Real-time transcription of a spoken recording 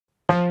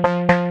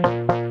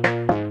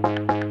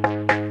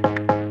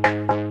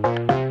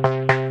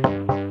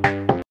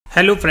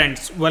Hello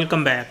friends,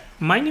 welcome back.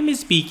 My name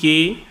is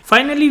PK.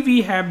 Finally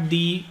we have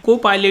the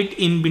Copilot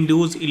in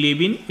Windows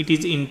 11. It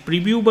is in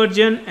preview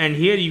version and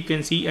here you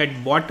can see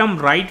at bottom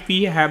right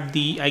we have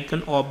the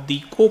icon of the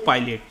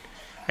Copilot.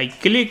 I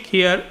click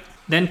here,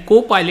 then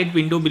Copilot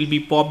window will be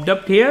popped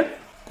up here.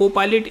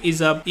 Copilot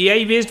is a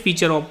AI based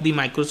feature of the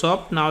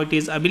Microsoft. Now it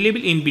is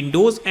available in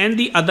Windows and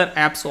the other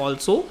apps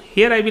also.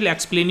 Here I will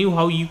explain you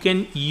how you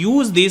can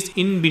use this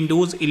in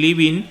Windows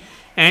 11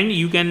 and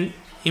you can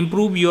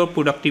improve your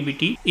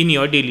productivity in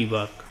your daily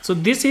work. So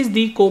this is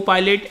the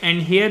Copilot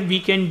and here we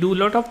can do a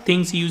lot of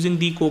things using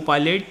the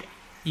Copilot.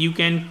 You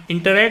can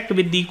interact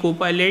with the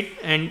Copilot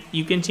and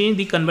you can change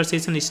the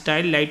conversation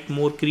style like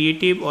more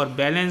creative or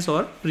balanced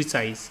or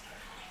precise.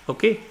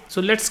 Okay,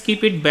 so let's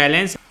keep it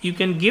balanced. You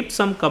can give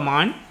some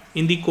command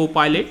in the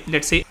Copilot.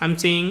 Let's say I'm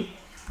saying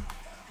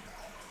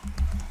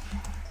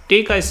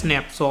take a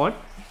snapshot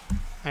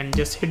and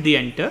just hit the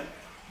enter.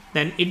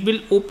 Then it will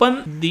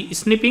open the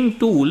snipping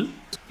tool.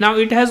 Now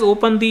it has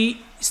opened the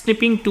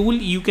snipping tool.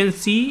 You can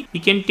see we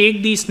can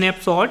take the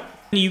snapshot.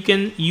 You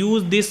can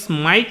use this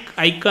mic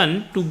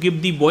icon to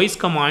give the voice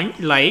command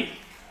like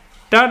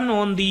turn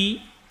on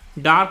the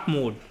dark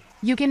mode.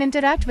 You can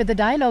interact with the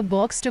dialog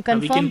box to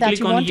confirm that you We can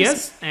click on want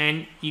yes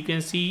and you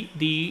can see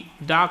the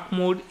dark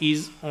mode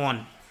is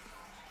on.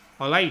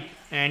 Alright,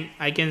 and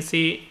I can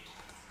say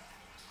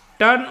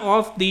turn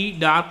off the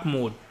dark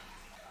mode.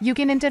 You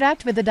can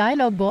interact with the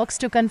dialog box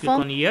to Click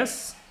confirm. on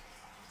yes.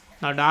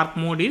 Now dark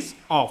mode is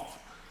off.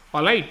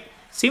 Alright.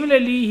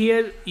 Similarly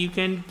here you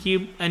can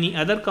give any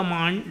other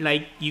command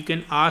like you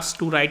can ask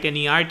to write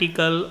any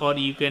article or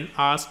you can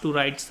ask to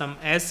write some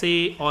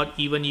essay or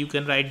even you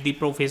can write the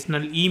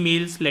professional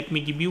emails. Let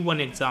me give you one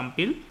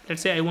example.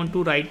 Let's say I want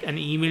to write an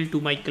email to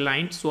my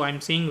client. So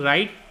I'm saying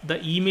write the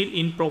email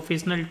in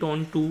professional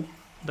tone to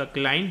the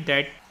client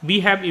that we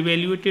have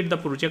evaluated the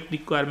project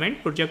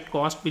requirement. Project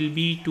cost will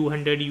be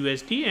 200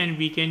 USD and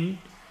we can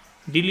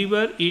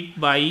deliver it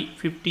by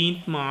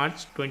 15th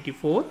March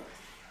 24.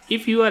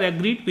 If you are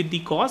agreed with the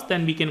cost,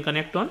 then we can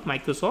connect on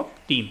Microsoft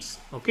Teams.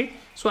 Okay,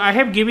 so I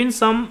have given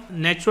some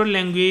natural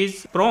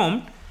language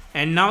prompt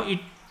and now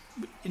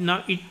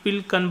it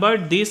will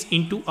convert this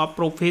into a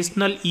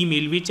professional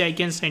email which I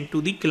can send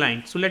to the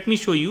client. So let me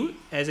show you.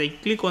 As I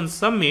click on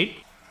submit,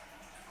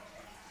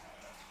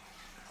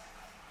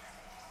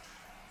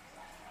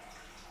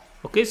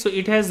 okay, so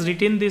it has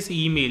written this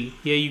email.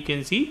 Here you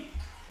can see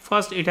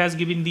first it has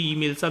given the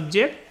email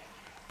subject,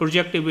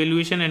 project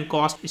evaluation and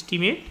cost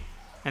estimate,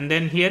 and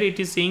then here it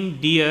is saying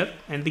dear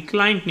and the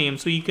client name.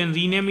 So you can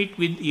rename it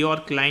with your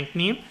client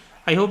name.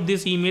 I hope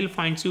this email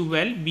finds you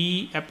well.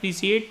 We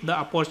appreciate the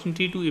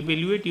opportunity to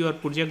evaluate your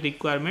project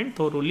requirement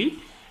thoroughly,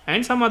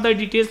 and some other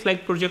details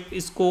like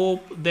project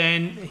scope,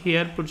 then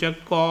here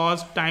project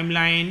cost,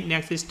 timeline,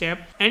 next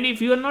step. And if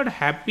you are not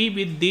happy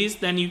with this,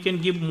 then you can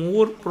give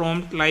more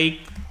prompt like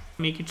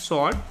make it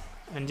short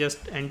and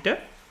just enter.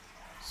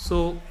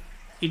 So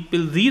it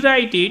will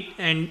rewrite it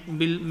and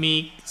will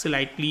make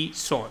slightly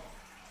short.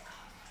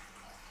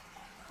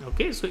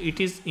 Okay, so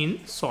it is in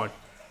short,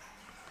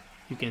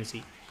 you can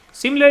see.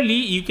 Similarly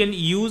you can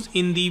use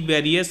in the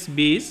various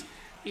ways.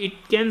 It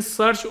can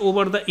search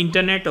over the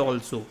internet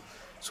also.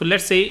 So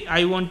let's say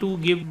I want to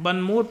give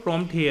one more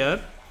prompt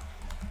here.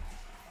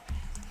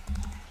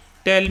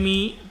 Tell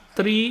me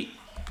 3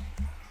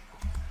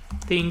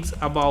 things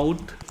about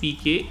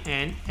PK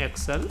and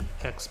Excel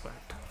expert.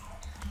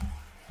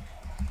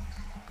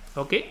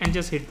 Okay, and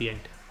just hit the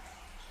enter.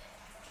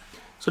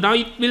 So now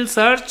it will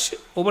search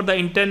over the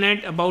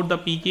internet about the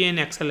PK and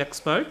Excel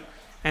expert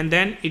and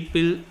then it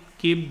will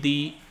give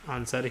the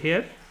answer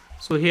here.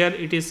 So here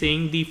it is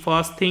saying the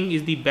first thing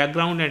is the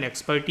background and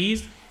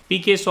expertise.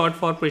 PK short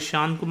for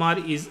Prashant Kumar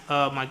is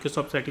a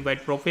Microsoft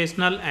certified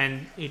professional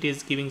and it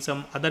is giving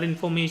some other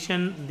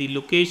information, the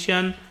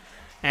location,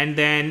 and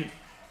then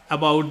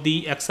about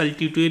the Excel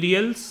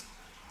tutorials.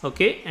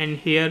 Okay, and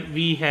here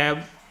we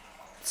have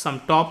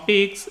some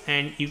topics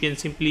and you can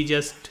simply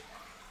just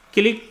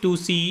click to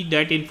see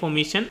that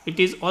information. It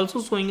is also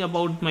showing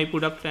about my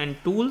product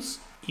and tools.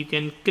 You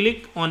can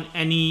click on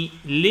any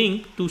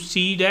link to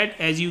see that.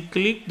 As you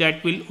click,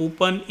 that will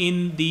open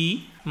in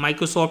the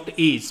Microsoft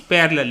Edge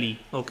parallelly.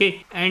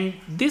 Okay, and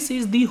this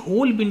is the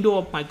whole window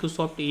of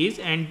Microsoft Edge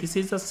and this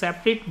is a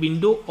separate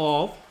window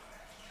of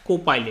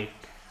Copilot.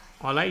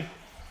 Alright,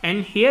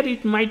 and here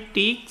it might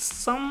take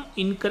some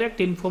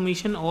incorrect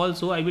information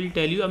also. I will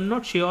tell you, I'm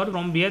not sure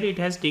from where it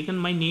has taken.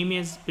 My name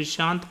is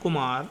Prashant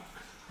Kumar.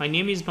 My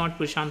name is not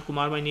Prashant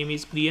Kumar, my name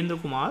is Priyendra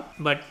Kumar,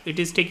 but it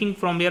is taking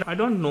from where I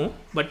don't know,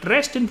 but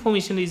rest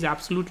information is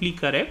absolutely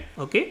correct.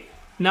 Okay,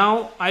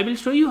 now I will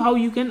show you how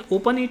you can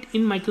open it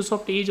in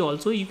Microsoft Edge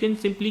also. You can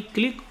simply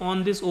click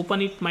on this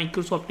open it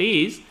Microsoft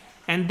Edge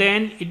and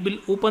then it will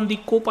open the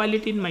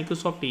Copilot in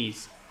Microsoft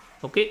Edge.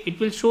 Okay,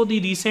 it will show the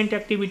recent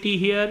activity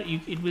here.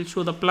 It will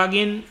show the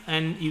plugin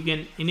and you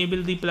can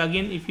enable the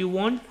plugin if you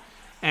want,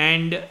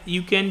 and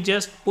you can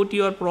just put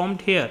your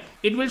prompt here.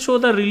 It will show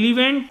the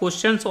relevant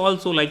questions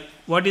also like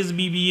what is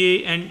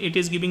BBA, and it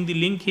is giving the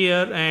link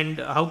here, and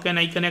how can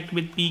I connect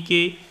with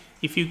PK,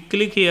 If you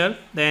click here,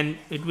 then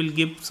it will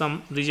give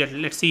some result.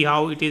 Let's see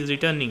how it is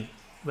returning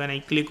when I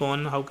click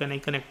on how can I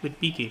connect with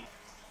PK.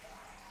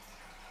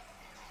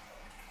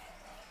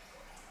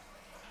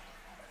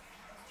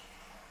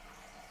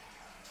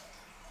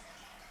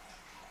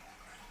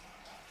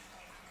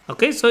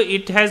 Okay, so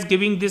it has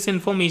giving this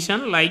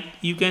information, like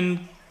you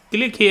can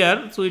click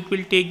here, so it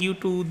will take you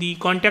to the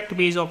contact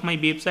page of my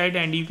website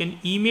and you can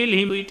email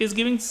him. So it is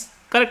giving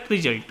correct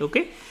result.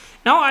 Okay,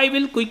 now I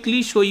will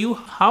quickly show you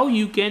how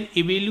you can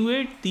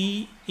evaluate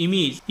the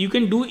image. You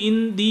can do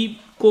in the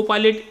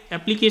Copilot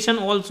application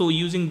also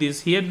using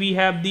this. Here we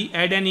have the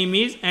add an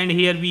image and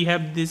here we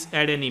have this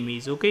add an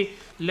image. Okay,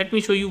 let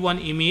me show you one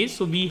image.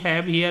 So we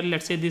have here,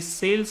 let's say, this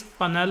sales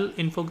funnel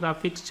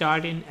infographics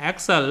chart in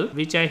Excel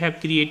which I have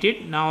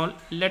created. Now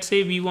let's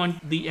say we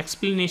want the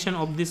explanation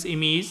of this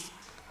image.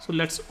 So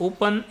let's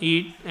open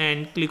it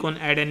and click on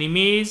add an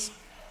image,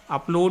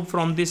 upload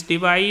from this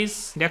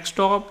device,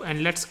 desktop,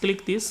 and let's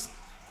click this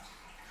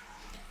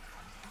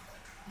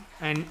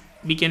and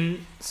we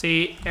can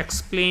say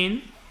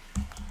explain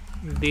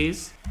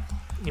this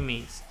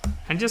image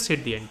and just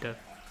hit the enter.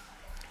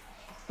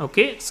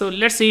 Okay, so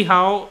let's see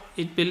how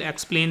it will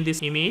explain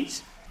this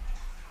image.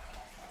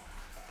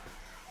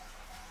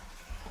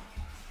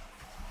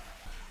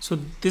 So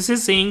this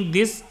is saying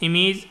this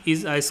image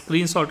is a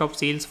screenshot of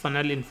sales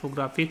funnel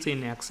infographics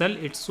in Excel.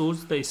 It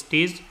shows the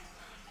stage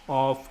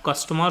of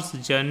customer's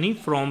journey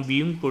from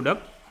viewing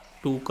product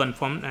to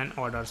confirm an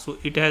order. So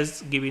it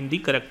has given the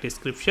correct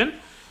description.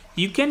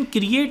 You can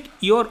create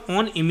your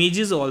own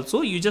images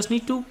also. You just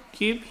need to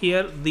give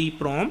here the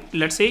prompt.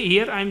 Let's say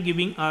here I am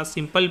giving a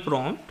simple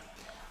prompt.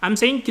 I'm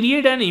saying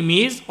create an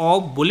image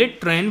of bullet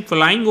train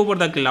flying over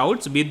the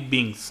clouds with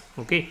wings.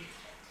 Okay,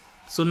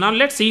 so now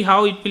let's see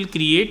how it will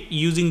create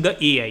using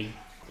the AI.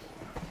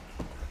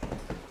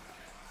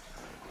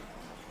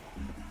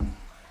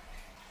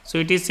 So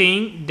it is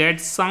saying that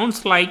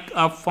sounds like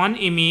a fun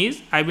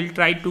image. I will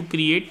try to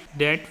create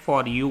that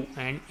for you,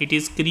 and it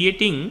is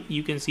creating,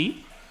 you can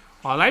see.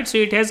 Alright, so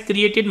it has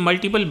created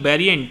multiple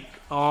variant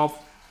of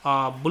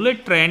a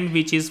bullet train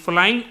which is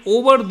flying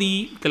over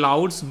the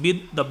clouds with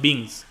the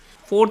wings.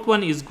 Fourth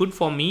one is good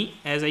for me.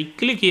 As I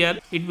click here,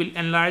 it will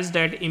analyze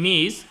that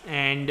image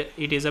and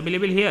it is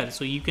available here.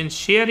 So you can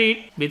share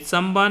it with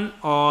someone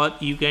or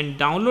you can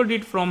download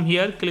it from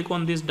here. Click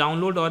on this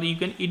download, or you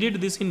can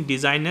edit this in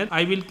Designer.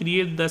 I will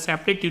create the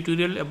separate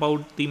tutorial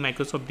about the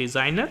Microsoft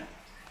Designer.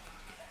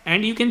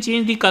 And you can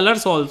change the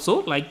colors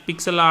also, like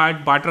pixel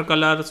art,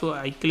 watercolor. So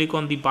I click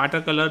on the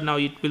watercolor. Now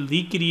it will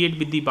recreate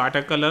with the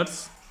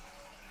watercolors.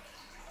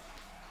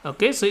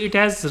 Okay, so it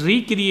has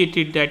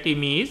recreated that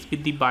image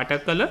with the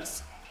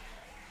watercolors.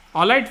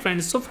 Alright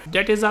friends, so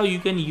that is how you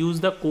can use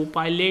the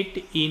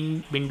Copilot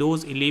in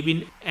Windows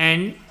 11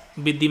 and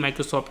with the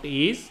Microsoft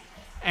Edge.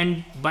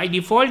 And by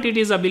default it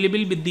is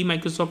available with the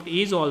Microsoft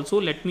Edge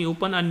also. Let me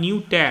open a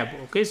new tab.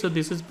 Okay, so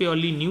this is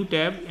purely new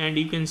tab and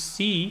you can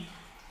see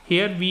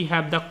here we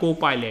have the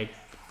Copilot.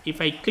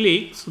 If I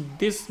click, so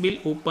this will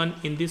open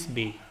in this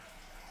way.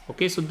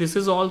 Okay, so this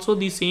is also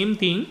the same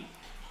thing.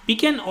 We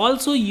can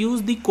also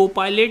use the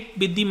Copilot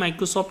with the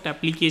Microsoft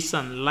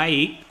application,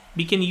 like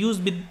we can use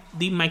with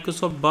the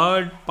Microsoft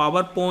Word,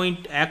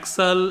 PowerPoint,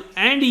 Excel,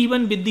 and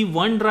even with the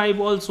OneDrive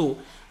also.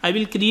 I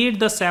will create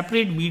the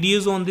separate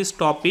videos on this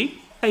topic.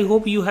 I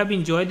hope you have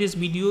enjoyed this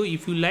video.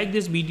 If you like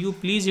this video,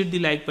 please hit the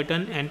like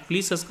button and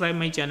please subscribe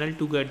my channel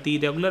to get the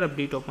regular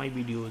update of my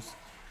videos.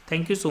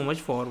 Thank you so much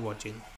for watching.